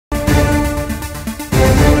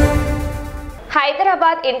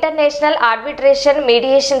Hyderabad international arbitration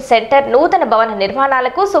mediation centre నూతన భవన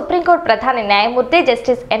నిర్మాణాలకు సుప్రీంకోర్టు ప్రధాన న్యాయమూర్తి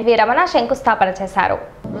జస్టిస్ ఎన్వి రమణ శంకుస్థాపన చేశారు.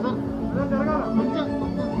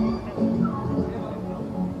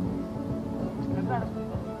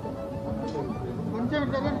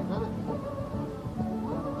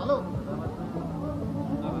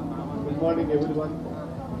 Good morning everyone.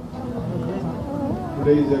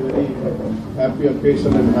 Today is a very happy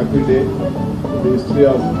occasion and happy day in the history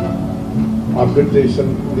of arbitration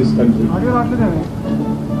in this country. We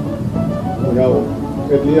have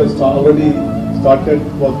earlier already started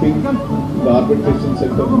working in the arbitration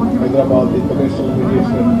center, Hyderabad International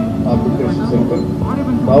Mediation Arbitration Center.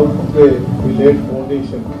 Now today we laid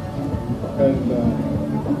foundation and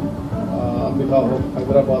on behalf of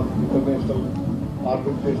Hyderabad International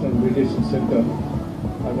Arbitration and Mediation Center,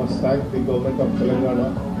 I must thank the government of Telangana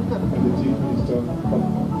and the Chief Minister for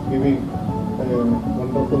giving a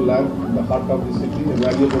wonderful land in the heart of the city, a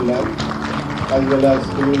valuable land, as well as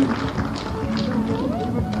giving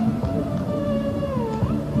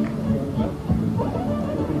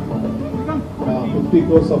 50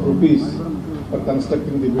 crores of rupees for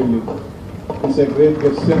constructing the building. It's a great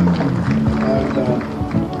gesture and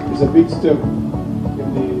it's a big step in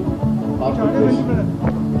the arbitration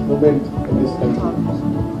movement in this country.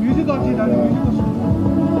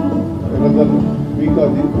 Another week of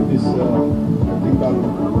this, I think on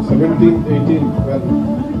 17th, 18th, when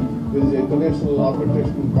there is an international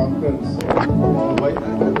arbitration conference in Mumbai,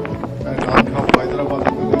 and on behalf of Hyderabad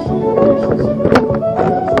International Mediation Center, we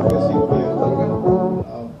are showcasing the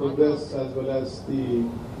progress as well as the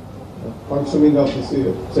functioning of this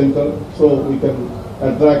center, so we can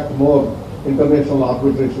attract more international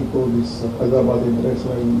arbitration to this Hyderabad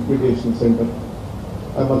International Mediation Center.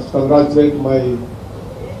 I must congratulate my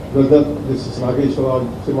brother, this is Nageshwara,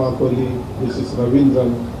 Simakoli, this is Ravindran,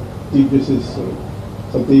 Chief Justice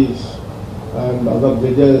Satish, and other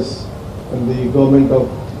judges, and the government of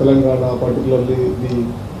Telangana, particularly the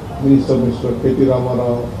Minister, Mr. K.T.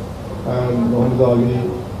 Ramarao, and Mohammed Ali,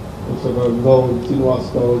 Mr. Gaud, Srinivas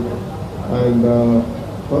Gaud, and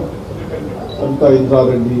Santa Indra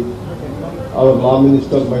Reddy, our Law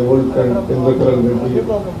Minister, my old friend Indra Reddy,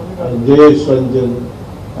 and Jayesh Ranjan,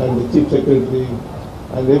 and the Chief Secretary,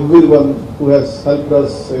 and everyone who has helped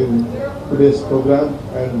us in today's program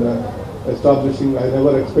and establishing. I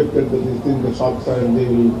never expected that in the short time they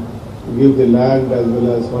will give the land as well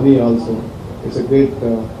as money also. It's a great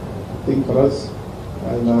thing for us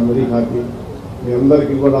and I'm very happy. మీ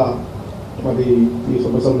అందరికీ కూడా మరి ఈ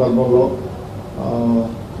శుభ సందర్భంలో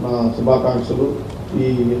నా శుభాకాంక్షలు. ఈ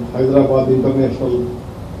Hyderabad international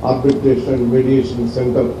arbitration and mediation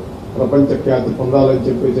centre ప్రపంచ ఖ్యాతి పొందాలని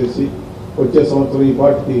చెప్పేసి వచ్చే సంవత్సరం ఈ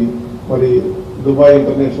పాటికి మరి Dubai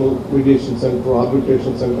international mediation centre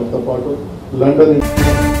arbitration సెంటర్తో పాటు లండన్.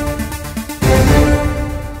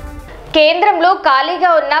 కేంద్రంలో ఖాళీగా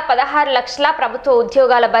ఉన్న 16 లక్షల ప్రభుత్వ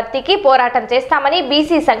ఉద్యోగాల భర్తీకి పోరాటం చేస్తామని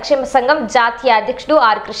బీసీ సంక్షేమ సంఘం జాతీయ అధ్యక్షుడు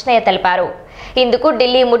ఆర్ కృష్ణయ్య తెలిపారు. ఇందుకు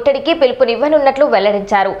ఢిల్లీ ముట్టడికి పిలుపునివ్వనున్నట్లు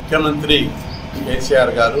వెల్లడించారు. ముఖ్యమంత్రి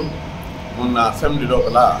కేసీఆర్ గారు మొన్న అసెంబ్లీ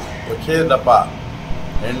లోపల ఒకే దఫ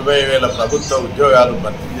 80,000 ప్రభుత్వ ఉద్యోగాలు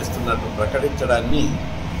భర్తీ చేస్తున్నట్టు ప్రకటించడాన్ని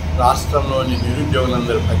రాష్ట్రంలోని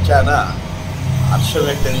నిరుద్యోగులందరి పక్షాన హర్షం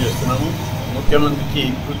వ్యక్తం చేస్తున్నాము. ముఖ్యమంత్రికి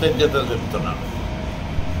కృతజ్ఞతలు తెలుపుతున్నాము.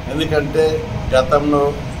 ఎందుకంటే గతంలో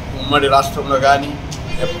ఉమ్మడి రాష్ట్రంలో కానీ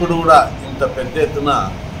ఎప్పుడు కూడా ఇంత పెద్ద ఎత్తున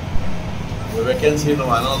వేకెన్సీలు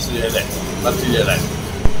అనౌన్స్ చేయలేదు, భర్తీ చేయడానికి.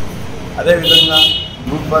 అదేవిధంగా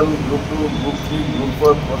గ్రూప్ 1, గ్రూప్ 2, గ్రూప్ 3, గ్రూప్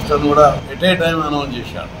 4 పోస్టులను కూడా ఎట్ ఏ టైం అనౌన్స్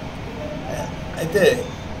చేశారు. అయితే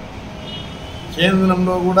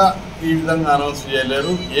కేంద్రంలో కూడా ఈ విధంగా అనౌన్స్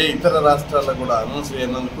చేయలేరు, ఏ ఇతర రాష్ట్రాల్లో కూడా అనౌన్స్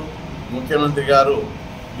చేయనందుకు ముఖ్యమంత్రి గారు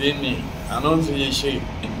దీన్ని అనౌన్స్ చేసి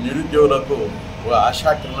నిరుద్యోగులకు ఒక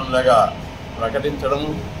ఆశాకిరణంలాగా ప్రకటించడము,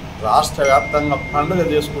 రాష్ట్ర వ్యాప్తంగా పండుగ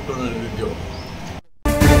చేసుకుంటున్న నిరుద్యోగులు.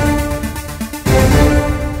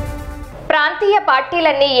 ప్రాంతీయ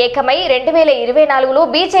పార్టీలన్నీ ఏకమై 2024లో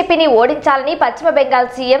బీజేపీని ఓడించాలని పశ్చిమ బెంగాల్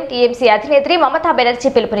సీఎం టీఎంసీ అధినేత్రి మమతా బెనర్జీ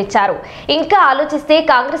పిలుపునిచ్చారు. ఇంకా ఆలోచిస్తే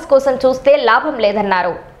కాంగ్రెస్ కోసం చూస్తే లాభం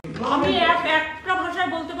లేదన్నారు.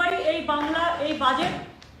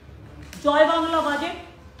 জয় বাংলা বাজেট,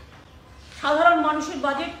 সাধারণ মানুষের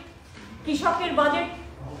বাজেট, কৃষকের বাজেট,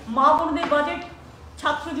 মা বোনদের বাজেট,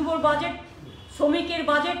 ছাত্র যুবর বাজেট, শ্রমিকের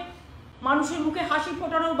বাজেট, মানুষের মুখে হাসি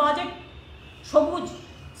ফোটানোর বাজেট, সবুজ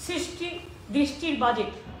সৃষ্টি দৃষ্টির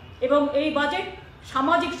বাজেট এবং এই বাজেট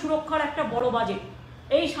সামাজিক সুরক্ষার একটা বড় বাজেট।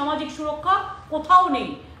 এই সামাজিক সুরক্ষা কোথাও নেই।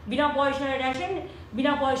 বিনা পয়সায় রেশন,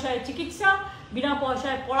 বিনা পয়সায় চিকিৎসা, বিনা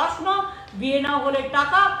পয়সায় পড়াশোনা, বিয়ে না হলে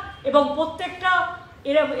টাকা এবং প্রত্যেকটা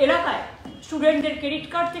এলাকায় স্টুডেন্টদের ক্রেডিট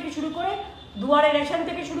কার্ড থেকে শুরু করে দুয়ারে রেশন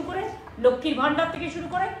থেকে শুরু করে, লক্ষ্মীর ভাণ্ডার থেকে শুরু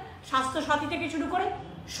করে, স্বাস্থ্যসাথী থেকে শুরু করে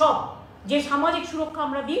সব যে সামাজিক সুরক্ষা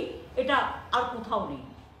আমরা দিই, এটা আর কোথাও নেই।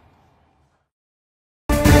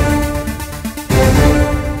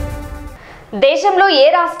 దేశంలో ఏ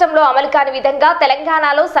రాష్ట్రంలో అమలు కాని విధంగా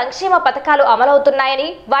తెలంగాణలో సంక్షేమ పథకాలు అమలవుతున్నాయని,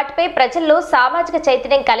 వాటిపై ప్రజల్లో సామాజిక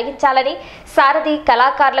చైతన్యం కలిగించాలని సారథి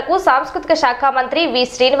కళాకారులకు సాంస్కృతిక శాఖ మంత్రి వి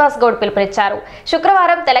శ్రీనివాస్ గౌడ్ పిలుపునిచ్చారు.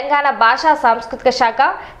 శుక్రవారం తెలంగాణ భాషా సాంస్కృతిక శాఖ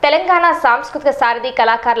తెలంగాణ సాంస్కృతిక సారథి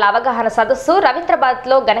కళాకారుల అవగాహన సదస్సు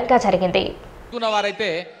రవీంద్రబాద్లో ఘనంగా జరిగింది.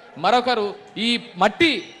 మరొకరు ఈ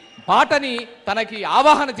మట్టి పాటని తనకి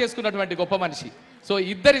ఆవాహన చేసుకున్నటువంటి గొప్ప మనిషి. సో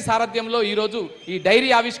ఇద్దరి సారథ్యంలో ఈరోజు ఈ డైరీ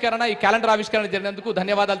ఆవిష్కరణ, ఈ క్యాలెండర్ ఆవిష్కరణ జరిగినందుకు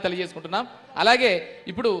ధన్యవాదాలు తెలియజేసుకుంటున్నాం. అలాగే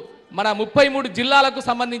ఇప్పుడు మన 33 జిల్లాలకు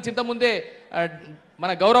సంబంధించి ఇంతకుముందే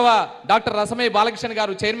మన గౌరవ డాక్టర్ రసమయ్య బాలకృష్ణ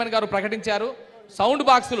గారు చైర్మన్ గారు ప్రకటించారు సౌండ్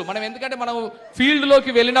బాక్సులు. మనం ఎందుకంటే మనం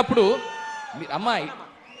ఫీల్డ్లోకి వెళ్ళినప్పుడు అమ్మాయి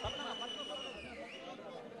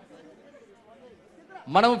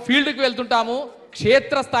మనం ఫీల్డ్కి వెళ్తుంటాము,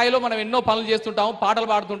 క్షేత్ర స్థాయిలో మనం ఎన్నో పనులు చేస్తుంటాము, పాటలు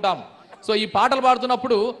పాడుతుంటాము. సో ఈ పాటలు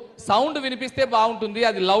పాడుతున్నప్పుడు సౌండ్ వినిపిస్తే బాగుంటుంది,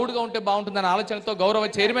 అది లౌడ్గా ఉంటే బాగుంటుంది అనే ఆలోచనతో గౌరవ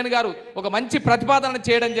చైర్మన్ గారు ఒక మంచి ప్రతిపాదన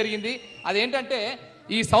చేయడం జరిగింది. అదేంటంటే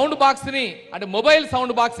ఈ సౌండ్ బాక్స్ని, అంటే మొబైల్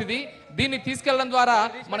సౌండ్ బాక్స్ ఇది, దీన్ని తీసుకెళ్లడం ద్వారా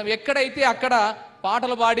మనం ఎక్కడైతే అక్కడ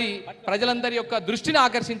పాటలు పాడి ప్రజలందరి యొక్క దృష్టిని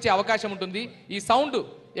ఆకర్షించే అవకాశం ఉంటుంది. ఈ సౌండ్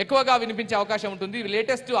ఎక్కువగా వినిపించే అవకాశం ఉంటుంది. ఇవి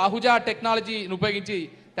లేటెస్ట్ అహుజా టెక్నాలజీని ఉపయోగించి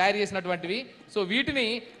తయారు చేసినటువంటివి. సో వీటిని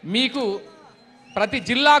మీకు ప్రతి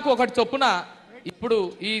జిల్లాకు ఒకటి చొప్పున ఇప్పుడు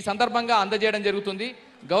ఈ సందర్భంగా అందజేయడం జరుగుతుంది.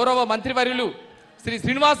 గౌరవ మంత్రివర్యులు శ్రీ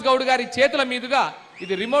శ్రీనివాస్ గౌడ్ గారి చేతుల మీదుగా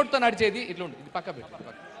ఇది రిమోట్తో నడిచేది, ఇట్లా ఉంటుంది, ఇది పక్క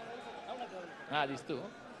అది ఇస్తూ,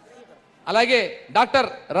 అలాగే డాక్టర్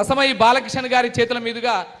రసమయ్య బాలకృష్ణ గారి చేతుల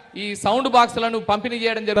మీదుగా ఈ సౌండ్ బాక్సులను పంపిణీ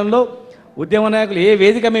చేయడం జరగడంలో ఉద్యమ నాయకులు ఏ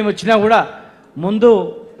వేదిక మేము వచ్చినా కూడా ముందు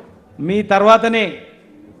మీ తర్వాతనే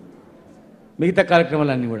మిగతా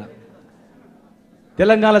కార్యక్రమాలన్నీ కూడా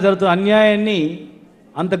తెలంగాణ జరుగుతున్న అన్యాయాన్ని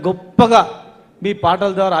అంత గొప్పగా మీ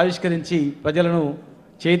పాటల ద్వారా ఆవిష్కరించి ప్రజలను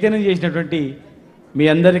చైతన్యం చేసినటువంటి మీ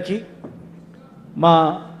అందరికీ, మా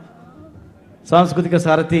సాంస్కృతిక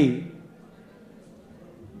సారథి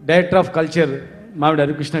డైరెక్టర్ ఆఫ్ కల్చర్ మామిడి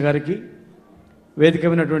హరికృష్ణ గారికి,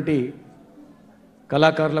 వేదిక ఉన్నటువంటి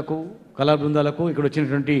కళాకారులకు, కళా బృందాలకు, ఇక్కడ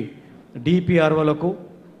వచ్చినటువంటి డిపిఆర్ఓలకు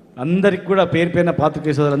అందరికి కూడా పేరు పేరున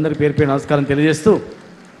పాత్రికేయ సోదరులందరికీ పేరు పేరున నమస్కారం తెలియజేస్తూ,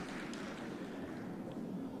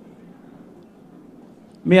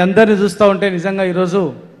 మీ అందరిని చూస్తూ ఉంటే నిజంగా ఈరోజు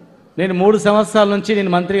నేను 3 సంవత్సరాల నుంచి,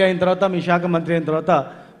 నేను మంత్రి అయిన తర్వాత, మీ శాఖ మంత్రి అయిన తర్వాత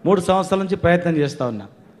 3 సంవత్సరాల నుంచి ప్రయత్నం చేస్తూ ఉన్నా.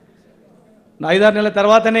 5-6 నెలల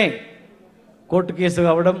తర్వాతనే కోర్టు కేసు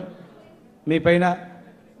కావడం, మీ పైన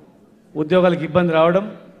ఉద్యోగాలకు ఇబ్బంది రావడం,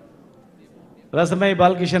 రసమయ్య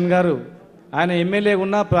బాలకృష్ణ గారు ఆయన ఎమ్మెల్యే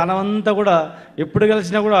ఉన్న ప్రాణమంతా కూడా ఎప్పుడు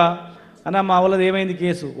కలిసినా కూడా అన్న మా వాళ్ళది ఏమైంది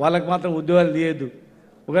కేసు, వాళ్ళకి మాత్రం ఉద్యోగాలు తీయద్దు,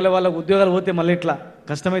 ఒకవేళ వాళ్ళకు ఉద్యోగాలు పోతే మళ్ళీ ఇట్లా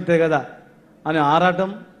కష్టమవుతుంది కదా అని ఆరాటం.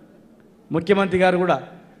 ముఖ్యమంత్రి గారు కూడా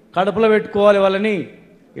కడుపులో పెట్టుకోవాలి వాళ్ళని,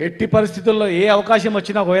 ఎట్టి పరిస్థితుల్లో ఏ అవకాశం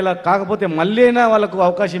వచ్చినా ఒకవేళ కాకపోతే మళ్ళీ అయినా వాళ్ళకు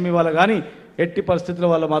అవకాశం ఇవ్వాలి, కానీ ఎట్టి పరిస్థితుల్లో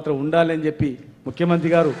వాళ్ళు మాత్రం ఉండాలి అని చెప్పి ముఖ్యమంత్రి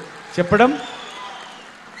గారు చెప్పడం,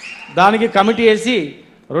 దానికి కమిటీ వేసి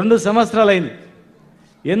 2 సంవత్సరాలు అయింది.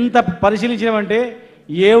 ఎంత పరిశీలించామంటే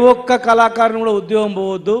ఏ ఒక్క కళాకారుని కూడా ఉద్యోగం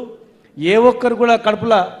పోవద్దు, ఏ ఒక్కరు కూడా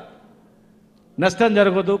కడుపులో నష్టం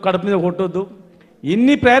జరగద్దు, కడుపు మీద కొట్టొద్దు.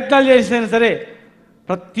 ఎన్ని ప్రయత్నాలు చేసినా సరే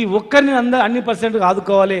ప్రతి ఒక్కరిని అన్ని పర్సెంట్గా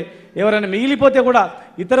ఆదుకోవాలి. ఎవరైనా మిగిలిపోతే కూడా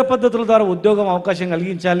ఇతర పద్ధతుల ద్వారా ఉద్యోగం అవకాశం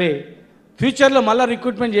కలిగించాలి. ఫ్యూచర్లో మళ్ళీ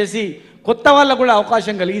రిక్రూట్మెంట్ చేసి కొత్త వాళ్ళకు కూడా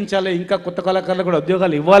అవకాశం కలిగించాలి, ఇంకా కొత్త కళాకారులకు కూడా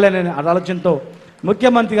ఉద్యోగాలు ఇవ్వాలనే ఆలోచనతో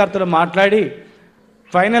ముఖ్యమంత్రి గారితో మాట్లాడి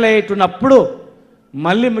ఫైనల్ అయ్యేట్టున్నప్పుడు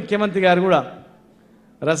మళ్ళీ ముఖ్యమంత్రి గారు కూడా,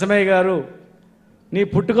 రసమయ్య గారు నీ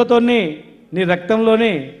పుట్టుకతోనే, నీ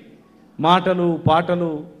రక్తంలోనే మాటలు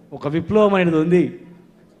పాటలు ఒక విప్లవం అనేది ఉంది,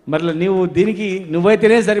 మరి దీనికి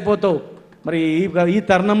నువ్వైతేనే సరిపోతావు, మరి ఈ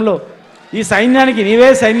తరుణంలో ఈ సైన్యానికి నీవే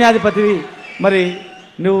సైన్యాధిపతివి, మరి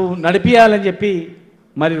నువ్వు నడిపియాలని చెప్పి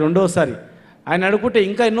మరి 2వసారి ఆయన అడుగుంటే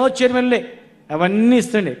ఇంకా ఎన్నో చైర్మన్లే అవన్నీ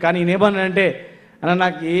ఇస్తుండే. కానీ నేనేమన్నానంటే అన్న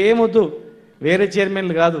నాకు ఏమొద్దు, వేరే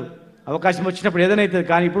చైర్మన్లు కాదు, అవకాశం వచ్చినప్పుడు ఏదైనా అవుతుంది,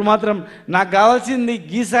 కానీ ఇప్పుడు మాత్రం నాకు కావాల్సింది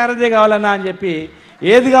గీసారదే కావాలన్నా అని చెప్పి,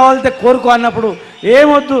 ఏది కావాలంటే కోరుకో అన్నప్పుడు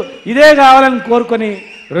ఏమొద్దు ఇదే కావాలని కోరుకొని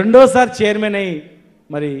 2వసారి చైర్మన్ అయ్యి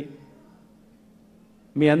మరి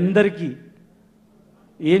మీ అందరికీ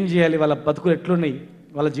ఏం చేయాలి, వాళ్ళ బతుకులు ఎట్లున్నాయి,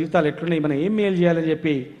 వాళ్ళ జీవితాలు ఎట్లున్నాయి, మనం ఏం మేలు చేయాలని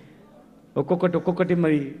చెప్పి ఒక్కొక్కటి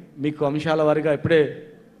మరి మీకు అంశాల వారిగా ఇప్పుడే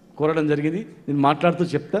కోరడం జరిగింది. నేను మాట్లాడుతూ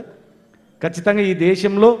చెప్తా. ఖచ్చితంగా ఈ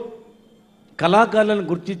దేశంలో కళాకారులను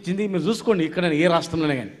గుర్తించింది మీరు చూసుకోండి, ఇక్కడ ఏ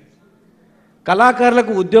రాష్ట్రంలోనే కానీ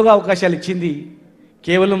కళాకారులకు ఉద్యోగ అవకాశాలు ఇచ్చింది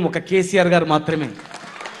కేవలం ఒక కేసీఆర్ గారు మాత్రమే.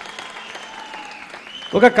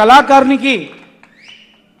 ఒక కళాకారునికి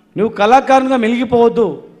నువ్వు కళాకారునిగా మెలిగిపోవద్దు,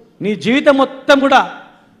 నీ జీవితం మొత్తం కూడా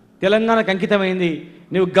తెలంగాణకు అంకితమైంది,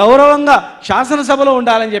 నువ్వు గౌరవంగా శాసనసభలో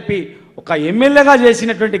ఉండాలని చెప్పి ఒక ఎమ్మెల్యేగా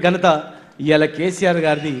చేసినటువంటి ఘనత ఇవాళ కేసీఆర్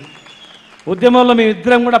గారిది. ఉద్యమంలో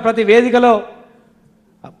మేమిద్దరం కూడా ప్రతి వేదికలో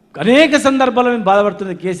అనేక సందర్భాల్లో మేము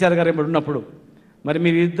బాధపడుతుంది కేసీఆర్ గారు వెంబడి ఉన్నప్పుడు. మరి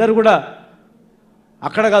మీరు ఇద్దరు కూడా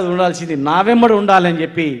అక్కడ కాదు ఉండాల్సింది, నా వెంబడి ఉండాలని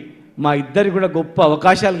చెప్పి మా ఇద్దరికి కూడా గొప్ప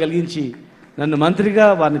అవకాశాలు కలిగించి నన్ను మంత్రిగా,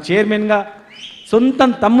 వారిని చైర్మన్గా, సొంత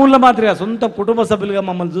తమ్ముళ్ళ మాదిరిగా, సొంత కుటుంబ సభ్యులుగా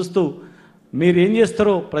మమ్మల్ని చూస్తూ మీరు ఏం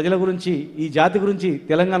చేస్తారో ప్రజల గురించి, ఈ జాతి గురించి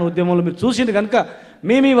తెలంగాణ ఉద్యమంలో మీరు చూసింది కనుక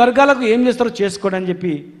మేము ఈ వర్గాలకు ఏం చేస్తారో చేసుకోండి అని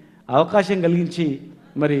చెప్పి అవకాశం కలిగించి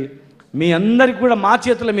మరి మీ అందరికి కూడా మా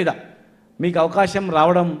చేతుల మీద మీకు అవకాశం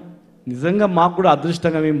రావడం నిజంగా మాకు కూడా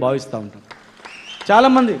అదృష్టంగా మేము భావిస్తూ ఉంటాం.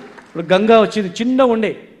 చాలామంది ఇప్పుడు గంగా వచ్చింది, చిన్న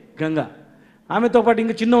ఉండే గంగా, ఆమెతో పాటు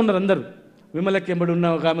ఇంకా చిన్న ఉన్నారు అందరూ. విమలకి ఎంబడి ఉన్న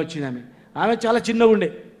ఒక ఆమె వచ్చింది, ఆమె చాలా చిన్నగా ఉండే,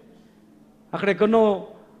 అక్కడ ఎక్కడో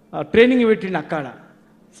ట్రైనింగ్ పెట్టిండి అక్కడ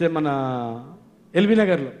మన ఎల్బీ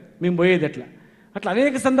నగర్లో మేము పోయేది. అట్లా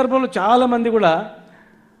అనేక సందర్భంలో చాలామంది కూడా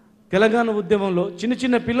తెలంగాణ ఉద్యమంలో చిన్న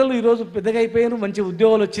చిన్న పిల్లలు ఈరోజు పెద్దగా అయిపోయారు, మంచి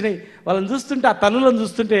ఉద్యోగాలు వచ్చినాయి. వాళ్ళని చూస్తుంటే, ఆ తల్లులను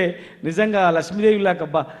చూస్తుంటే నిజంగా లక్ష్మీదేవి లాగా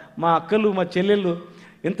మా అక్కలు, మా చెల్లెళ్ళు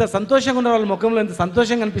ఎంత సంతోషంగా ఉన్నారు, వాళ్ళ ముఖంలో ఎంత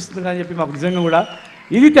సంతోషంగా అనిపిస్తుంది అని చెప్పి మాకు నిజంగా కూడా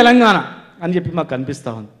ఇది తెలంగాణ అని చెప్పి మాకు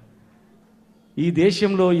అనిపిస్తూ ఉంది. ఈ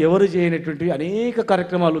దేశంలో ఎవరు చేయనటువంటి అనేక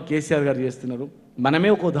కార్యక్రమాలు కేసీఆర్ గారు చేస్తున్నారు.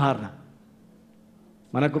 మనమే ఒక ఉదాహరణ.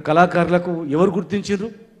 మనకు కళాకారులకు ఎవరు గుర్తించారు?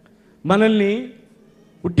 మనల్ని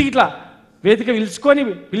ఉట్టి ఇట్లా వేదిక పిలుచుకొని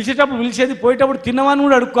పిలిచేటప్పుడు పిలిచేది, పోయేటప్పుడు తిన్నవాని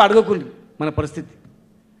కూడా అడగకుండా మన పరిస్థితి.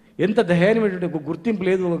 ఎంత ధైర్యమైనటువంటి ఒక గుర్తింపు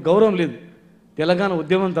లేదు, ఒక గౌరవం లేదు. తెలంగాణ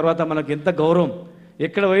ఉద్యమం తర్వాత మనకు ఎంత గౌరవం.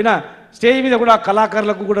 ఎక్కడ పోయినా స్టేజ్ మీద కూడా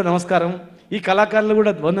కళాకారులకు కూడా నమస్కారం, ఈ కళాకారులు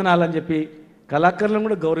కూడా వందనాలని చెప్పి కళాకారులను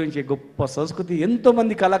కూడా గౌరవించే గొప్ప సంస్కృతి,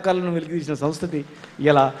 ఎంతోమంది కళాకారులను వెలికితీసిన సంస్కృతి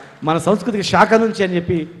ఇలా మన సంస్కృతికి శాఖ నుంచి అని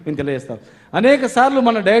చెప్పి మేము తెలియజేస్తాం. అనేక సార్లు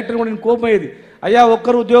మన డైరెక్టర్ కూడా నేను కోపం అయ్యేది, అయ్యా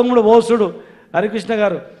ఒక్కరు ఉద్యోగం కూడా పోసుడు హరికృష్ణ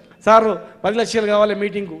గారు, సారు 10 లక్షలు కావాలి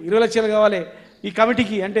మీటింగ్కు, 20 లక్షలు కావాలి ఈ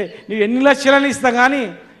కమిటీకి అంటే, నువ్వు ఎన్ని లక్షలని ఇస్తా కానీ,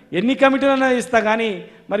 ఎన్ని కమిటీలైనా ఇస్తా కానీ,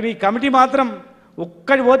 మరి మీ కమిటీ మాత్రం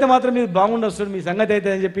ఒక్కటి పోతే మాత్రం మీరు బాగుండొస్తుంది, మీ సంగతి అయితే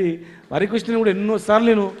అని చెప్పి హరికృష్ణని కూడా ఎన్నోసార్లు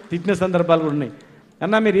నేను తిట్టిన సందర్భాలు కూడా ఉన్నాయి.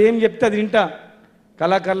 అన్నా మీరు ఏం చెప్తే అది వింటా,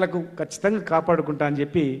 కళాకారులకు ఖచ్చితంగా కాపాడుకుంటా అని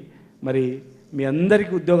చెప్పి మరి మీ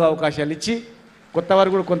అందరికీ ఉద్యోగ అవకాశాలు ఇచ్చి, కొత్త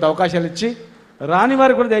వారికి కూడా కొంత అవకాశాలు ఇచ్చి, రాని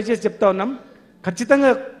వారికి కూడా దయచేసి చెప్తా ఉన్నాం,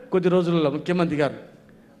 ఖచ్చితంగా కొద్ది రోజులలో ముఖ్యమంత్రి గారు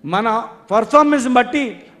మన పర్ఫార్మెన్స్ బట్టి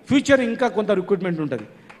ఫ్యూచర్ ఇంకా కొంత రిక్రూట్మెంట్ ఉంటుంది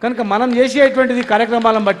కనుక మనం చేసేటువంటిది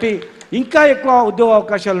కార్యక్రమాలను బట్టి ఇంకా ఎక్కువ ఉద్యోగ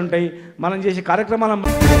అవకాశాలు ఉంటాయి. మనం చేసే కార్యక్రమాలను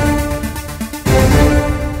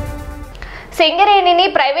సింగరేణిని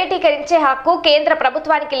ప్రైవేటీకరించే హక్కు కేంద్ర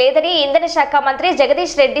ప్రభుత్వానికి లేదని ఇంధన శాఖ మంత్రి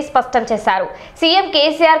జగదీష్ రెడ్డి స్పష్టం చేశారు. సీఎం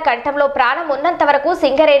కేసీఆర్ కంఠంలో ప్రాణం ఉన్నంత వరకు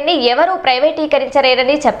సింగరేణిని ఎవరూ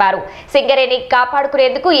ప్రైవేటీకరించలేరని చెప్పారు. సింగరేణి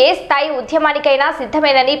కాపాడుకునేందుకు ఏ స్థాయి ఉద్యమానికైనా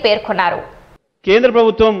సిద్ధమేనని పేర్కొన్నారు. కేంద్ర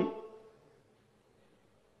ప్రభుత్వం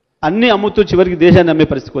అన్ని అమ్ముతూ చివరికి దేశాన్ని అమ్మే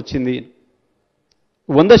పరిస్థితికి వచ్చింది.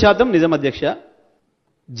 100% నిజం అధ్యక్ష.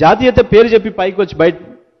 జాతీయత పేరు చెప్పి పైకి వచ్చి బయట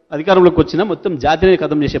అధికారంలోకి వచ్చినా మొత్తం జాతీయ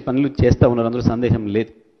కథం చేసే పనులు చేస్తూ ఉన్నారు, అందులో సందేహం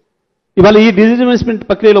లేదు. ఇవాళ ఈ డిజిటలైజ్మెంట్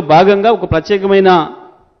ప్రక్రియలో భాగంగా ఒక ప్రత్యేకమైన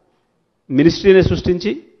మినిస్ట్రీని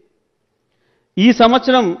సృష్టించి ఈ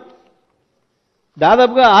సంవత్సరం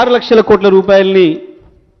దాదాపుగా 6 లక్షల కోట్ల రూపాయలని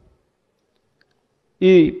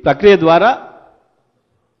ఈ ప్రక్రియ ద్వారా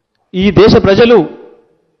ఈ దేశ ప్రజలు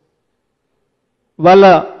వాళ్ళ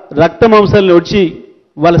రక్త మాంసాలను వచ్చి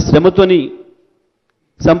వాళ్ళ శ్రమతోని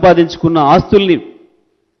సంపాదించుకున్న ఆస్తుల్ని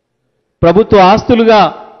ప్రభుత్వ ఆస్తులుగా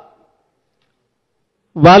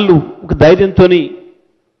వాళ్ళు ఒక ధైర్యంతో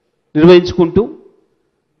నిర్వహించుకుంటూ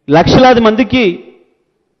లక్షలాది మందికి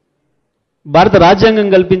భారత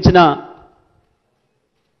రాజ్యాంగం కల్పించిన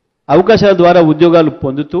అవకాశాల ద్వారా ఉద్యోగాలు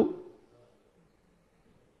పొందుతూ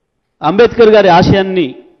అంబేద్కర్ గారి ఆశయాన్ని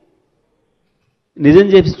నిజం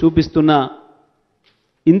చేసి చూపిస్తున్న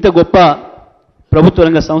ఇంత గొప్ప ప్రభుత్వ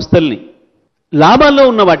రంగ సంస్థల్ని, లాభాల్లో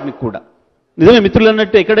ఉన్న వాటిని కూడా నిజమే మిత్రులు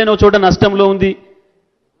అన్నట్టు ఎక్కడైనా చోట నష్టంలో ఉంది,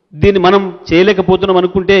 దీన్ని మనం చేయలేకపోతున్నాం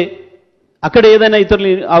అనుకుంటే అక్కడ ఏదైనా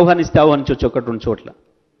ఇతరులని ఆహ్వానిస్తే ఆహ్వానించవచ్చు ఒకటి 2 చోట్ల.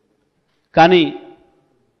 కానీ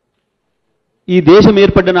ఈ దేశం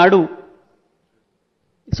ఏర్పడ్డ నాడు,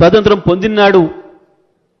 స్వాతంత్రం పొందిన నాడు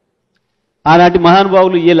ఆనాటి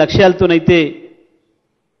మహానుభావులు ఏ లక్ష్యాలతోనైతే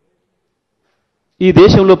ఈ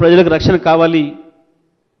దేశంలో ప్రజలకు రక్షణ కావాలి,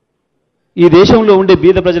 ఈ దేశంలో ఉండే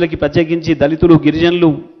బీద ప్రజలకి ప్రత్యేకించి దళితులు, గిరిజనులు,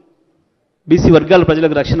 బీసీ వర్గాల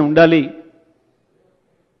ప్రజలకు రక్షణ ఉండాలి,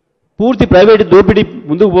 పూర్తి ప్రైవేటు దోపిడీ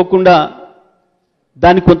ముందుకు పోకుండా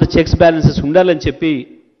దానికి కొంత చెక్స్ బ్యాలెన్సెస్ ఉండాలని చెప్పి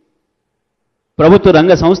ప్రభుత్వ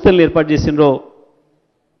రంగ సంస్థలను ఏర్పాటు చేసినరో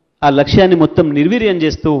ఆ లక్ష్యాన్ని మొత్తం నిర్వీర్యం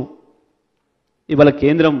చేస్తూ ఇవాళ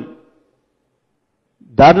కేంద్రం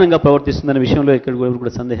దారుణంగా ప్రవర్తిస్తుందనే విషయంలో ఇక్కడ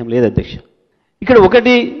కూడా సందేహం లేదు అధ్యక్ష. ఇక్కడ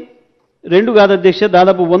 1, 2 కాదు అధ్యక్ష,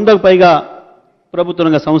 దాదాపు 100కు పైగా ప్రభుత్వ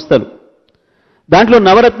రంగ సంస్థలు, దాంట్లో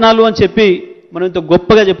నవరత్నాలు అని చెప్పి మనం ఇంత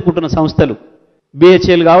గొప్పగా చెప్పుకుంటున్న సంస్థలు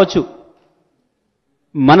BHL కావచ్చు,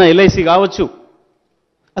 మన LIC కావచ్చు.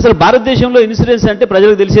 అసలు భారతదేశంలో ఇన్సూరెన్స్ అంటే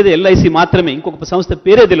ప్రజలకు తెలిసేది LIC మాత్రమే, ఇంకొక సంస్థ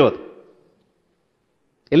పేరే తెలియదు.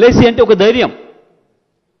 LIC అంటే ఒక ధైర్యం.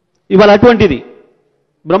 ఇవాళ అటువంటిది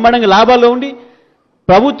బ్రహ్మాండంగా లాభాల్లో ఉండి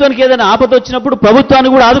ప్రభుత్వానికి ఏదైనా ఆపద వచ్చినప్పుడు ప్రభుత్వాన్ని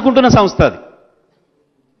కూడా ఆదుకుంటున్న సంస్థ అది.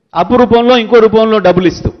 అప్పు రూపంలో ఇంకో రూపంలో డబ్బులు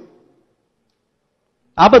ఇస్తూ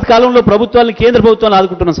ఆపత్కాలంలో ప్రభుత్వాన్ని, కేంద్ర ప్రభుత్వాన్ని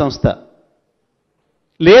ఆదుకుంటున్న సంస్థ.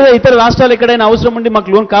 లేదా ఇతర రాష్ట్రాలు ఎక్కడైనా అవసరం ఉండి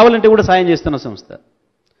మాకు లోన్ కావాలంటే కూడా సాయం చేస్తున్న సంస్థ.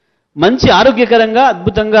 మంచి ఆరోగ్యకరంగా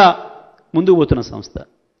అద్భుతంగా ముందుకు పోతున్న సంస్థ.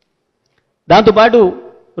 దాంతోపాటు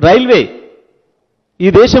రైల్వే ఈ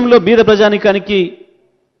దేశంలో బీద ప్రజానికానికి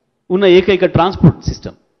ఉన్న ఏకైక ట్రాన్స్పోర్ట్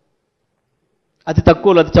సిస్టమ్. అతి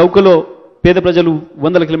తక్కువలో, అతి చౌకలో పేద ప్రజలు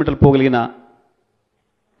 100 కిలోమీటర్లు పోగలిగిన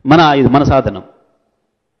మన సాధనం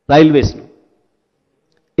రైల్వేస్ను,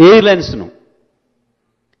 ఎయిర్లైన్స్ను.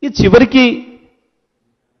 ఈ చివరికి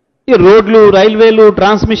ఈ రోడ్లు, రైల్వేలు,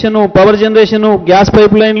 transmission, power generation, gas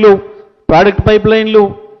pipe లైన్లు, ప్రోడక్ట్ పైప్ లైన్లు,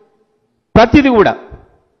 ప్రతిదీ కూడా,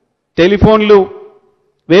 టెలిఫోన్లు,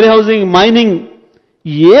 వేర్ హౌసింగ్, మైనింగ్,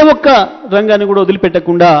 ఏ ఒక్క రంగాన్ని కూడా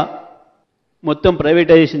వదిలిపెట్టకుండా మొత్తం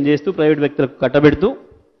ప్రైవేటైజేషన్ చేస్తూ ప్రైవేట్ వ్యక్తులకు కట్టబెడుతూ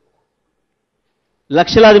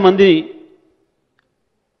లక్షలాది మంది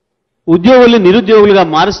ఉద్యోగుల్ని నిరుద్యోగులుగా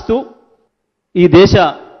మారుస్తూ ఈ దేశ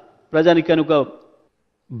ప్రజానికాన్ని ఒక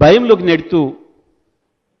భయంలోకి నెడుతూ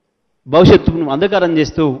భవిష్యత్తును అంధకారం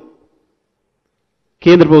చేస్తూ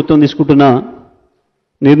కేంద్ర ప్రభుత్వం తీసుకుంటున్న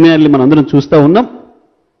నిర్ణయాల్ని మనందరం చూస్తూ ఉన్నాం.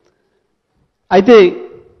 అయితే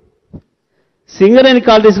సింగరేణి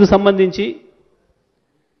కాలనీస్కు సంబంధించి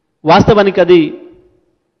వాస్తవానికి అది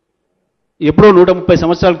ఎప్పుడో 130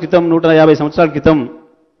 సంవత్సరాల క్రితం, 150 సంవత్సరాల క్రితం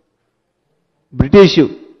బ్రిటిష్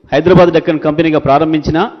హైదరాబాద్ డెక్కన్ కంపెనీగా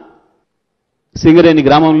ప్రారంభించిన సింగరేణి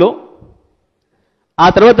గ్రామంలో, ఆ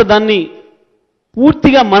తర్వాత దాన్ని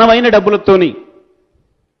పూర్తిగా మనమైన డబ్బులతోని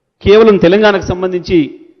కేవలం తెలంగాణకు సంబంధించి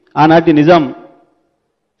ఆనాటి నిజాం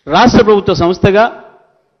రాష్ట్ర ప్రభుత్వ సంస్థగా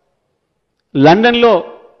లండన్లో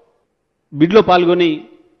బిడ్లో పాల్గొని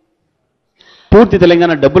పూర్తి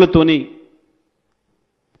తెలంగాణ డబ్బులతోని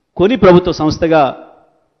కొని ప్రభుత్వ సంస్థగా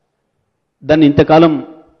దాన్ని ఇంతకాలం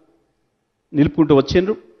నిలుపుకుంటూ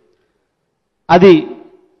వచ్చిండ్రు. అది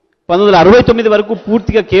 1969 వరకు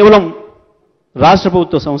పూర్తిగా కేవలం రాష్ట్ర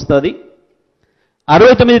ప్రభుత్వ సంస్థ. అది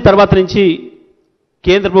 69 తర్వాత నుంచి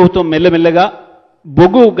కేంద్ర ప్రభుత్వం మెల్లమెల్లగా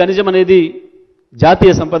బొగ్గు ఖనిజం అనేది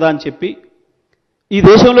జాతీయ సంపద అని చెప్పి ఈ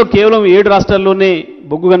దేశంలో కేవలం 7 రాష్ట్రాల్లోనే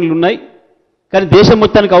బొగ్గు గనులు ఉన్నాయి, కానీ దేశం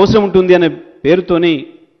మొత్తానికి అవసరం ఉంటుంది అనే పేరుతోని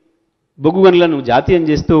బొగ్గు గనులను జాతీయం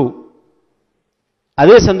చేస్తూ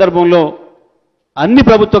అదే సందర్భంలో అన్ని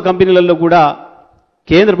ప్రభుత్వ కంపెనీలలో కూడా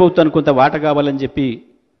కేంద్ర ప్రభుత్వానికి కొంత వాటా కావాలని చెప్పి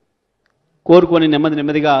కోరుకొని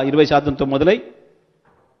నెమ్మదిగా 20% మొదలై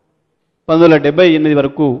 1978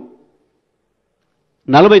 వరకు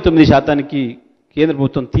 49% కేంద్ర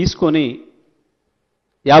ప్రభుత్వం తీసుకొని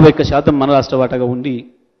 51% మన రాష్ట్ర వాటాగా ఉండి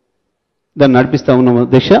దాన్ని నడిపిస్తూ ఉన్నాం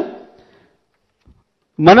అధ్యక్ష.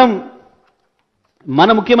 మన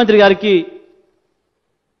ముఖ్యమంత్రి గారికి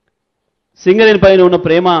సింగరేణి పైన ఉన్న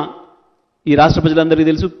ప్రేమ ఈ రాష్ట్ర ప్రజలందరికీ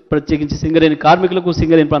తెలుసు, ప్రత్యేకించి సింగరేణి కార్మికులకు,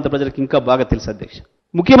 సింగరేణి ప్రాంత ప్రజలకు ఇంకా బాగా తెలుసు అధ్యక్ష.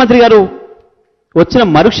 ముఖ్యమంత్రి గారు వచ్చిన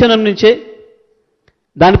మరుక్షణం నుంచే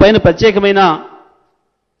దానిపైన ప్రత్యేకమైన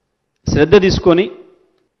శ్రద్ధ తీసుకొని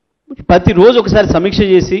ప్రతిరోజు ఒకసారి సమీక్ష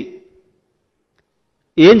చేసి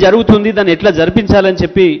ఏం జరుగుతుంది, దాన్ని ఎట్లా జరిపించాలని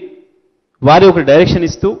చెప్పి వారి ఒక డైరెక్షన్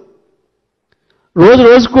ఇస్తూ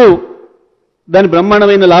రోజుకు దాని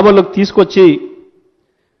బ్రహ్మాండమైన లాభాల్లోకి తీసుకొచ్చి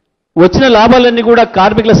వచ్చిన లాభాలన్నీ కూడా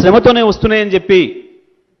కార్మికుల శ్రమతోనే వస్తున్నాయని చెప్పి,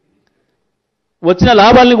 వచ్చిన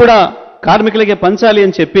లాభాలని కూడా కార్మికులకే పంచాలి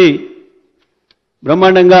అని చెప్పి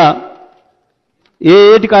బ్రహ్మాండంగా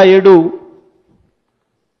ఏటికా 7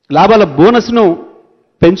 లాభాల బోనస్ను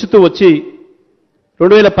పెంచుతూ వచ్చి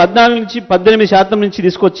 2014 నుంచి 18% నుంచి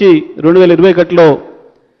తీసుకొచ్చి 2021లో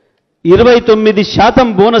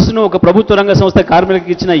 29% బోనస్ను ఒక ప్రభుత్వ రంగ సంస్థ కార్మికులకు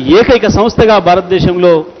ఇచ్చిన ఏకైక సంస్థగా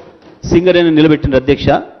భారతదేశంలో సింగరేణి నిలబెట్టిన అధ్యక్ష.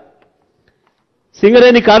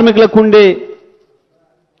 సింగరేణి కార్మికులకు ఉండే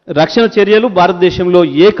రక్షణ చర్యలు భారతదేశంలో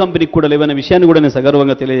ఏ కంపెనీకి కూడా లేవనే విషయాన్ని కూడా నేను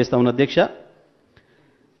సగర్వంగా తెలియజేస్తా ఉన్నా అధ్యక్ష.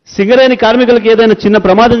 సింగరేణి కార్మికులకు ఏదైనా చిన్న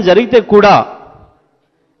ప్రమాదం జరిగితే కూడా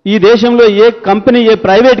ఈ దేశంలో ఏ కంపెనీ, ఏ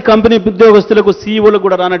ప్రైవేట్ కంపెనీ ఉద్యోగస్తులకు, సీఈఓలకు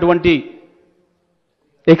కూడా రానటువంటి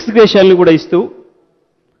ఎక్స్గ్రేషన్లు కూడా ఇస్తూ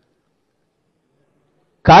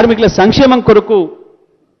కార్మికుల సంక్షేమం కొరకు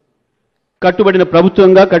కట్టుబడిన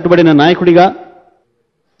ప్రభుత్వంగా, కట్టుబడిన నాయకుడిగా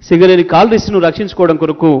సింగరేణి కాలరీస్ను రక్షించుకోవడం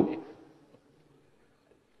కొరకు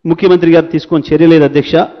ముఖ్యమంత్రి గారు తీసుకొని చర్యలేదు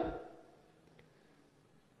అధ్యక్ష.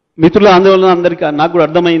 మిత్రుల ఆందోళన అందరికీ నాకు కూడా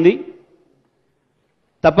అర్థమైంది.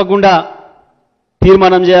 తప్పకుండా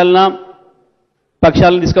తీర్మానం చేయాలన్నా,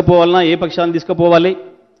 పక్షాలను తీసుకుపోవాలన్నా, ఏ పక్షాలను తీసుకుపోవాలి,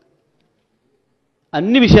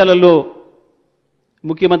 అన్ని విషయాలలో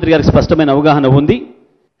ముఖ్యమంత్రి గారికి స్పష్టమైన అవగాహన ఉంది.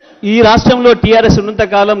 ఈ రాష్ట్రంలో టీఆర్ఎస్ ఉన్నంత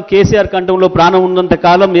కాలం, కేసీఆర్ కంఠంలో ప్రాణం ఉన్నంత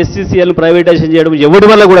కాలం ఎస్సీసీఎల్ ప్రైవేటైజేషన్ చేయడం ఎవరి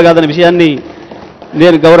వల్ల కూడా కాదనే విషయాన్ని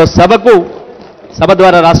నేను గౌరవ సభ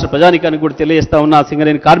ద్వారా రాష్ట్ర ప్రజానికానికి కూడా తెలియజేస్తా ఉన్నా,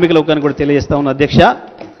 సింగరేణి కార్మిక లోకానికి కూడా తెలియజేస్తా ఉన్నా అధ్యక్ష.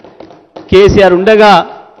 కేసీఆర్ ఉండగా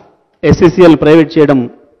ఎస్సీసీఎల్ ప్రైవేట్ చేయడం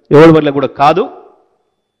ఎవరి వల్ల కూడా కాదు.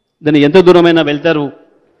 దాన్ని ఎంత దూరమైనా వెళ్తారు.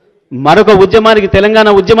 మరొక ఉద్యమానికి, తెలంగాణ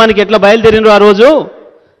ఉద్యమానికి ఎట్లా బయలుదేరినో ఆ రోజు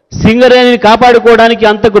సింగరేణిని కాపాడుకోవడానికి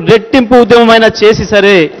అంతకు రెట్టింపు ఉద్యమమైనా చేసి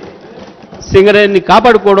సరే సింగరేణిని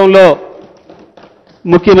కాపాడుకోవడంలో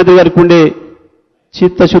ముఖ్యమంత్రి గారికి ఉండే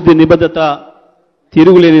చిత్తశుద్ధి, నిబద్ధత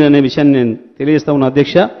తిరుగులేనిదనే విషయాన్ని నేను తెలియజేస్తా ఉన్నా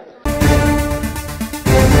అధ్యక్ష.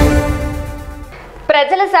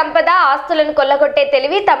 ప్రజల సంపద, ఆస్తులను కొల్లగొట్టే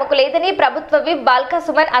తెలివి తమకు లేదని ప్రభుత్వ విప్ బాల్కా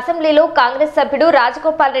సుమన్ అసెంబ్లీలో కాంగ్రెస్ సభ్యుడు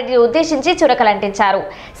రాజగోపాల్ రెడ్డిని ఉద్దేశించి చురకలంటించారు.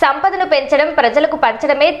 సంపదను పెంచడం, ప్రజలకు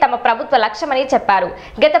పంచడమే తమ ప్రభుత్వ లక్ష్యమని చెప్పారు.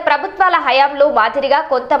 గత ప్రభుత్వాల హయాంలో మాదిరిగా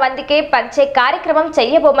కొంతమందికే పంచే కార్యక్రమం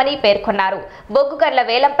చేయబోమని పేర్కొన్నారు. బొగ్గు గన్ల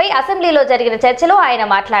వేలంపై అసెంబ్లీలో జరిగిన చర్చలో ఆయన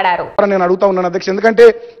మాట్లాడారు. నేను అడుగుతా ఉన్నాను అధ్యక్ష, ఎందుకంటే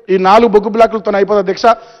ఈ 4 బొగ్గు బ్లాకులతో అయిపోతుంది అధ్యక్ష.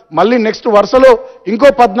 మళ్ళీ నెక్స్ట్ వరుసలో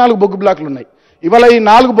ఇంకో 14 బొగ్గు బ్లాకులు ఉన్నాయి. ఇవాళ ఈ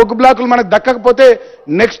 4 బొగ్గు బ్లాకులు మనకు దక్కకపోతే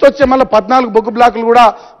నెక్స్ట్ వచ్చే మళ్ళీ 14 బొగ్గు బ్లాకులు కూడా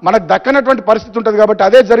మనకు దక్కనటువంటి పరిస్థితి ఉంటుంది. కాబట్టి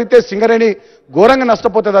అదే జరిగితే సింగరేణి ఘోరంగా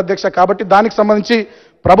నష్టపోతుంది అధ్యక్ష. కాబట్టి దానికి సంబంధించి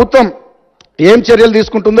ప్రభుత్వం ఏం చర్యలు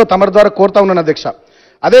తీసుకుంటుందో తమరి ద్వారా కోరుతా ఉన్నాను అధ్యక్ష.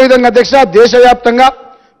 అదేవిధంగా అధ్యక్ష, దేశవ్యాప్తంగా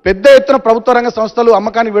పెద్ద ఎత్తున ప్రభుత్వ రంగ సంస్థలు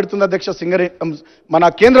అమ్మకానికి పెడుతుంది అధ్యక్ష సింగరేణి మన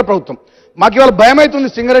కేంద్ర ప్రభుత్వం. మాకు ఇవాళ భయం అవుతుంది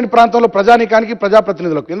సింగరేణి ప్రాంతంలో ప్రజానీకానికి,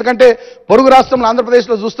 ప్రజాప్రతినిధులకు. ఎందుకంటే పొరుగు రాష్ట్రంలో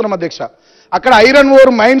ఆంధ్రప్రదేశ్లో చూస్తున్నాం అధ్యక్ష, అక్కడ ఐరన్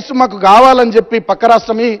ఓర్ మైన్స్ మాకు కావాలని చెప్పి పక్క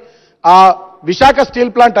రాష్ట్రమి ఆ విశాఖ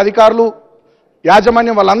స్టీల్ ప్లాంట్ అధికారులు,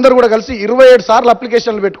 యాజమాన్యం వాళ్ళందరూ కూడా కలిసి 27 సార్లు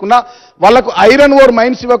అప్లికేషన్లు పెట్టుకున్నా వాళ్లకు ఐరన్ ఓర్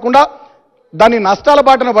మైన్స్ ఇవ్వకుండా దాన్ని నష్టాల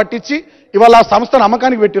బాటను పట్టించి ఇవాళ ఆ సంస్థను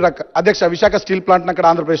అమ్మకానికి పెట్టిరు అధ్యక్ష, విశాఖ స్టీల్ ప్లాంట్ అక్కడ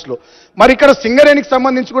ఆంధ్రప్రదేశ్లో. మరి ఇక్కడ సింగరేణికి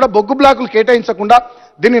సంబంధించి కూడా బొగ్గు బ్లాకులు కేటాయించకుండా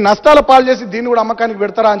దీన్ని నష్టాల పాలు చేసి దీన్ని కూడా అమ్మకానికి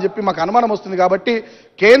పెడతారా అని చెప్పి మాకు అనుమానం వస్తుంది. కాబట్టి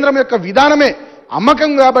కేంద్రం యొక్క విధానమే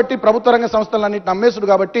అమ్మకం కాబట్టి, ప్రభుత్వ రంగ సంస్థలన్నింటిని అమ్మేసుడు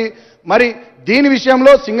కాబట్టి మరి దీని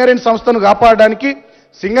విషయంలో సింగరేణి సంస్థను కాపాడడానికి,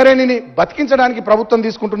 సింగరేణిని బతికించడానికి ప్రభుత్వం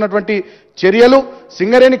తీసుకుంటున్నటువంటి చర్యలు,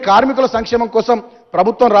 సింగరేణి కార్మికుల సంక్షేమం కోసం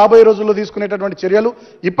ప్రభుత్వం రాబోయే రోజుల్లో తీసుకునేటటువంటి చర్యలు,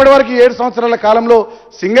 ఇప్పటివరకు 7 సంవత్సరాల కాలంలో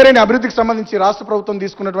సింగరేణి అభివృద్ధికి సంబంధించి రాష్ట్ర ప్రభుత్వం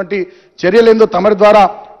తీసుకున్నటువంటి చర్యలు ఏందో తమరి ద్వారా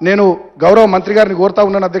నేను గౌరవ మంత్రి గారిని కోరుతా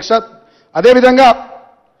ఉన్నాను అధ్యక్ష. అదేవిధంగా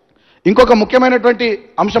ఇంకొక ముఖ్యమైనటువంటి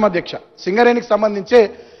అంశం అధ్యక్ష, సింగరేణికి సంబంధించే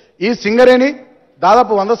ఈ సింగరేణి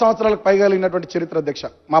దాదాపు 100 సంవత్సరాలకు పైగా కలిగినటువంటి చరిత్ర అధ్యక్ష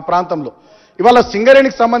మా ప్రాంతంలో. ఇవాళ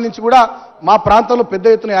సింగరేణికి సంబంధించి కూడా మా ప్రాంతంలో పెద్ద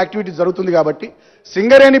ఎత్తున యాక్టివిటీ జరుగుతుంది. కాబట్టి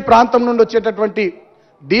సింగరేణి ప్రాంతం నుండి వచ్చేటటువంటి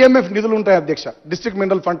డిఎంఎఫ్ నిధులు ఉంటాయి అధ్యక్ష, డిస్ట్రిక్ట్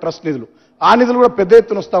మినరల్ ఫండ్ ట్రస్ట్ నిధులు, ఆ నిధులు కూడా పెద్ద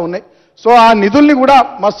ఎత్తున వస్తూ ఉన్నాయి. సో ఆ నిధుల్ని కూడా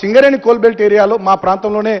మా సింగరేణి కోల్బెల్ట్ ఏరియాలో మా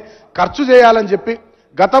ప్రాంతంలోనే ఖర్చు చేయాలని చెప్పి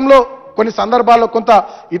గతంలో కొన్ని సందర్భాల్లో కొంత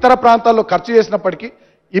ఇతర ప్రాంతాల్లో ఖర్చు చేసినప్పటికీ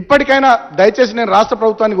ఇప్పటికైనా దయచేసి నేను రాష్ట్ర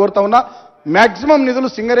ప్రభుత్వాన్ని కోరుతా ఉన్నా, మ్యాక్సిమం నిధులు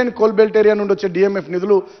సింగరేణి కోల్బెల్ట్ ఏరియా నుండి వచ్చే డిఎంఎఫ్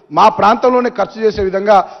నిధులు మా ప్రాంతంలోనే ఖర్చు చేసే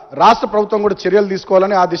విధంగా రాష్ట్ర ప్రభుత్వం కూడా చర్యలు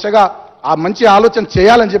తీసుకోవాలని, ఆ దిశగా ఆ మంచి ఆలోచన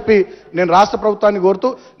చేయాలని చెప్పి నేను రాష్ట్ర ప్రభుత్వాన్ని కోరుతూ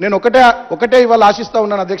నేను ఒకటే ఇవాళ ఆశిస్తా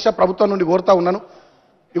ఉన్నాను అధ్యక్ష, ప్రభుత్వం నుండి కోరుతా ఉన్నాను.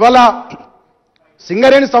 ఇవాళ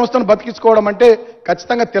సింగరేణి సంస్థను బతికించుకోవడం అంటే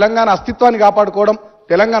ఖచ్చితంగా తెలంగాణ అస్తిత్వాన్ని కాపాడుకోవడం,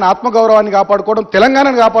 తెలంగాణ ఆత్మగౌరవాన్ని కాపాడుకోవడం,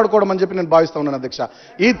 తెలంగాణను కాపాడుకోవడం అని చెప్పి నేను భావిస్తా ఉన్నాను అధ్యక్ష.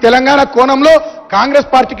 ఈ తెలంగాణ కోణంలో కాంగ్రెస్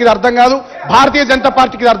పార్టీకి ఇది అర్థం కాదు, భారతీయ జనతా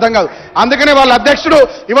పార్టీకి ఇది అర్థం కాదు. అందుకనే వాళ్ళ అధ్యక్షుడు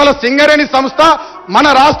ఇవాళ సింగరేణి సంస్థ మన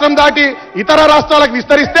రాష్ట్రం దాటి ఇతర రాష్ట్రాలకు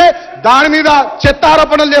విస్తరిస్తే దాని మీద చెత్త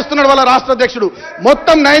ఆరోపణలు చేస్తున్నాడు వాళ్ళ రాష్ట్ర అధ్యక్షుడు.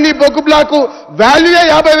 మొత్తం 90 బొగ్గు బ్లాకు వాల్యూయే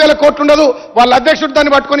 50,000 కోట్లు ఉండదు, వాళ్ళ అధ్యక్షుడు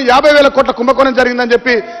దాన్ని పట్టుకొని 50,000 కోట్ల కుంభకోణం జరిగిందని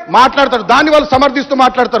చెప్పి మాట్లాడతారు. దాన్ని వాళ్ళు సమర్థిస్తూ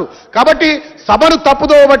మాట్లాడతారు. కాబట్టి సభను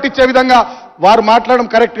తప్పుదోవ పట్టించే విధంగా వారు మాట్లాడడం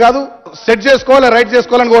కరెక్ట్ కాదు. సెట్ చేసుకోవాలి, రైట్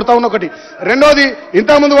చేసుకోవాలని కోరుతా ఉన్న ఒకటి. రెండోది,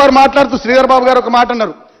 ఇంతకుముందు వారు మాట్లాడుతూ శ్రీధర్ బాబు గారు ఒక మాట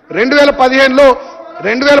అన్నారు.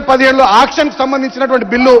 2015లో ఆక్షన్కి సంబంధించినటువంటి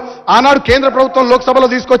బిల్లు ఆనాడు కేంద్ర ప్రభుత్వం లోక్సభలో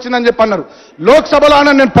తీసుకొచ్చిందని చెప్పి అన్నారు. లోక్సభలో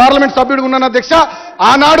నేను పార్లమెంట్ సభ్యుడిగా ఉన్నాను అధ్యక్ష.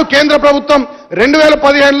 ఆనాడు కేంద్ర ప్రభుత్వం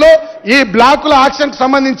 2015లో ఈ బ్లాకుల ఆక్షన్కి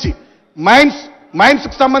సంబంధించి మైన్స్ మైన్స్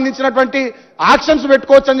కు సంబంధించినటువంటి ఆక్షన్స్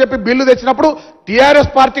పెట్టుకోవచ్చు అని చెప్పి బిల్లు తెచ్చినప్పుడు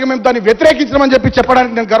టీఆర్ఎస్ పార్టీకి మేము దాన్ని వ్యతిరేకించమని చెప్పి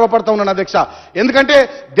చెప్పడానికి నేను గర్వపడతా ఉన్నాను అధ్యక్ష. ఎందుకంటే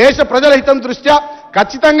దేశ ప్రజల హితం దృష్ట్యా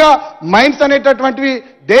ఖచ్చితంగా మైన్స్ అనేటటువంటివి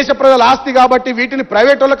దేశ ప్రజల ఆస్తి కాబట్టి వీటిని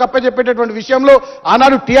ప్రైవేట్ వాళ్ళకి అప్పచెప్పేటటువంటి విషయంలో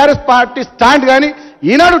ఆనాడు టీఆర్ఎస్ పార్టీ స్టాండ్ కానీ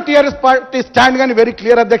ఈనాడు టీఆర్ఎస్ పార్టీ స్టాండ్ కానీ వెరీ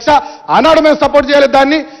క్లియర్ అధ్యక్ష. ఆనాడు మేము సపోర్ట్ చేయాలి,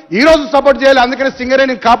 దాన్ని ఈ రోజు సపోర్ట్ చేయాలి. అందుకని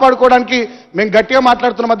సింగరేణిని కాపాడుకోవడానికి మేము గట్టిగా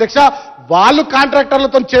మాట్లాడుతున్నాం అధ్యక్ష. వాళ్ళు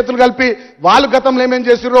కాంట్రాక్టర్లతో చేతులు కలిపి వాళ్ళు గతంలో ఏమేం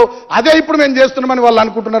చేసిర్రో అదే ఇప్పుడు మేము చేస్తున్నామని వాళ్ళు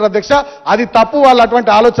అనుకుంటున్నారు అధ్యక్ష. అది తప్పు. వాళ్ళు అటువంటి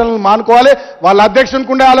ఆలోచనలు మానుకోవాలి. వాళ్ళ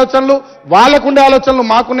అధ్యక్షునికి ఉండే ఆలోచనలు వాళ్ళకుండే ఆలోచనలు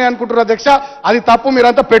మాకున్నాయి అనుకుంటున్నారు అధ్యక్ష. అది తప్పు.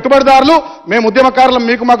 మీరంతా పెట్టుబడిదారులు, మేము ఉద్యమకారులు,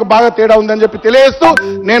 మీకు మాకు బాగా తేడా ఉందని చెప్పి తెలియజేస్తూ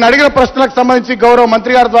నేను అడిగిన ప్రశ్నలకు సంబంధించి గౌరవ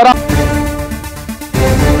మంత్రి గారి ద్వారా